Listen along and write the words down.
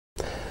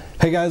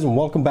Hey guys, and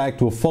welcome back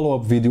to a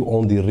follow-up video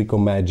on the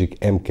Rikomagic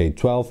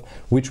MK12,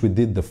 which we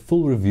did the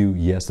full review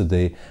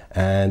yesterday.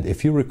 And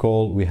if you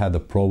recall, we had a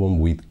problem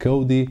with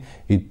Kodi.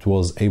 It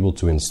was able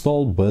to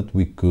install, but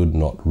we could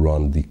not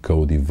run the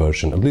Kodi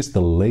version, at least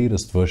the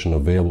latest version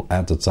available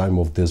at the time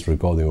of this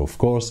recording, of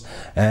course.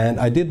 And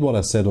I did what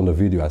I said on the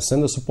video. I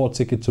sent a support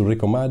ticket to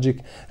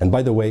Rikomagic, and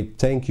by the way,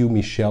 thank you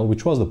Michelle,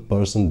 which was the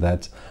person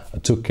that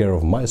took care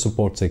of my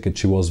support ticket.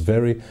 She was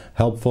very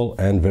helpful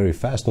and very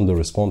fast on the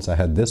response. I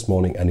had this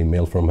morning an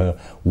email from her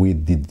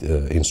with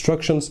the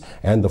instructions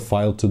and the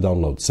file to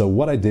download. So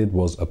what I did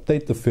was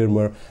update the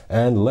firmware,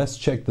 and let's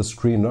check the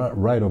screen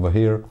right over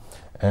here.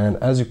 And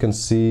as you can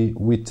see,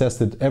 we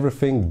tested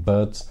everything,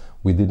 but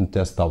we didn't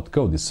test out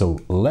Kodi. So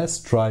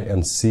let's try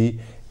and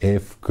see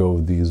if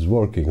Kodi is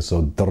working.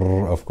 So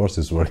of course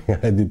it's working.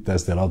 I did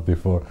test it out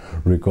before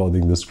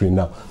recording the screen.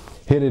 Now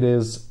here it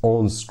is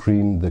on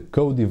screen, the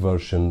Kodi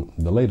version,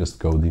 the latest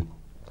Kodi.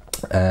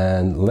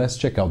 And let's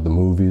check out the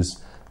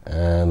movies,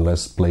 and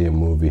let's play a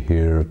movie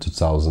here,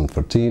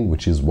 2013,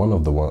 which is one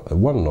of the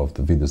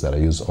videos that I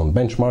use on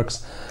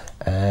benchmarks.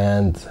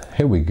 And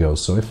here we go.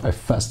 So if I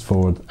fast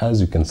forward, as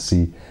you can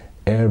see,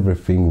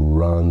 everything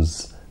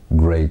runs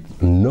great,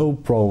 no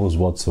problems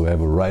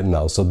whatsoever right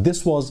now. So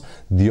this was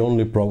the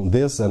only problem,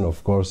 this, and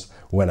of course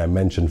when I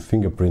mentioned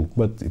fingerprint,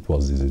 but it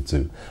was easy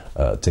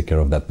to take care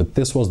of that. But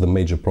this was the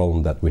major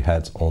problem that we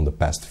had on the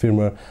past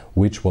firmware,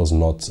 which was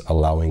not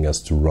allowing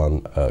us to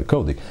run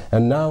Kodi.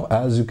 And now,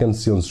 as you can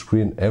see on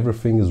screen,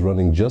 everything is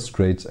running just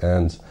great,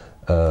 and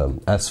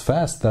as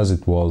fast as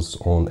it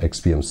was on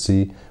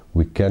XPMC,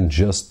 we can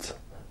just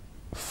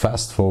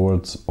fast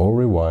forward or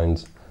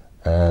rewind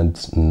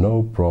and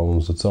no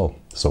problems at all.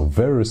 So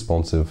very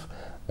responsive,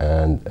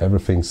 and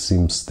everything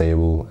seems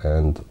stable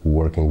and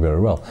working very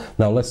well.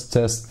 Now let's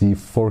test the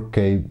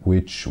 4K,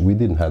 which we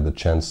didn't have the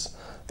chance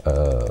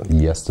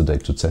yesterday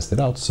to test it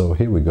out. So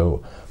here we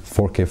go,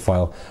 4K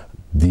file,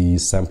 the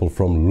sample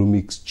from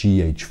Lumix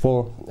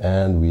GH4,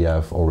 and we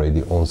have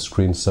already on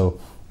screen. So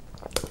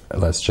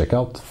let's check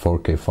out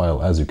 4K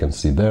file, as you can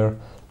see there.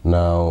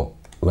 Now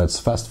let's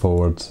fast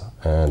forward,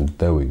 and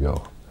there we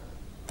go.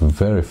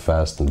 Very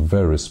fast and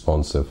very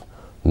responsive,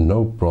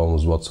 no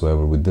problems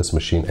whatsoever with this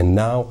machine. And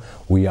now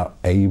we are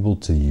able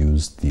to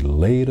use the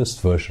latest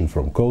version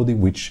from Kodi,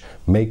 which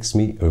makes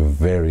me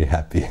very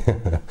happy.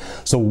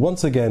 So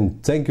once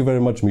again, thank you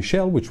very much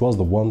Michelle, which was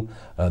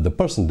the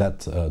person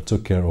that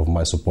took care of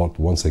my support.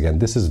 Once again,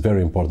 this is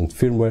very important.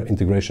 Firmware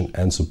integration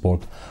and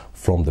support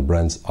from the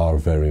brands are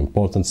very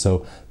important.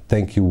 So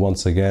thank you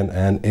once again.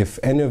 And if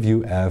any of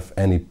you have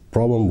any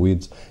problem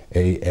with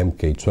a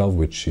MK12,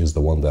 which is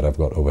the one that I've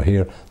got over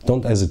here,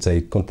 don't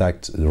hesitate,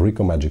 contact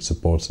Rikomagic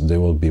support. They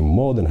will be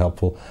more than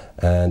helpful.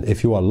 And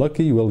if you are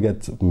lucky, you will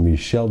get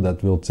Michelle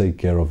that will take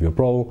care of your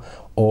problem,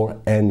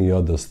 or any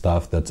other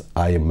stuff that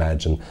I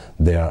imagine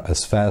they are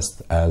as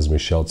fast as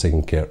Michelle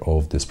taking care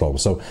of this problem.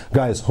 So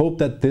guys, hope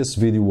that this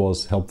video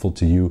was helpful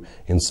to you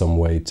in some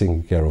way,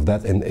 taking care of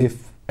that. And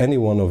if any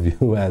one of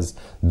you has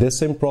the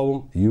same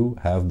problem, you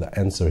have the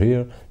answer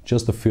here,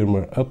 just the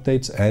firmware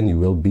updates, and you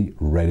will be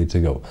ready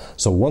to go.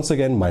 So once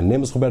again, my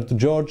name is Roberto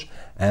George,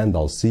 and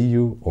I'll see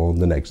you on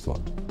the next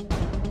one.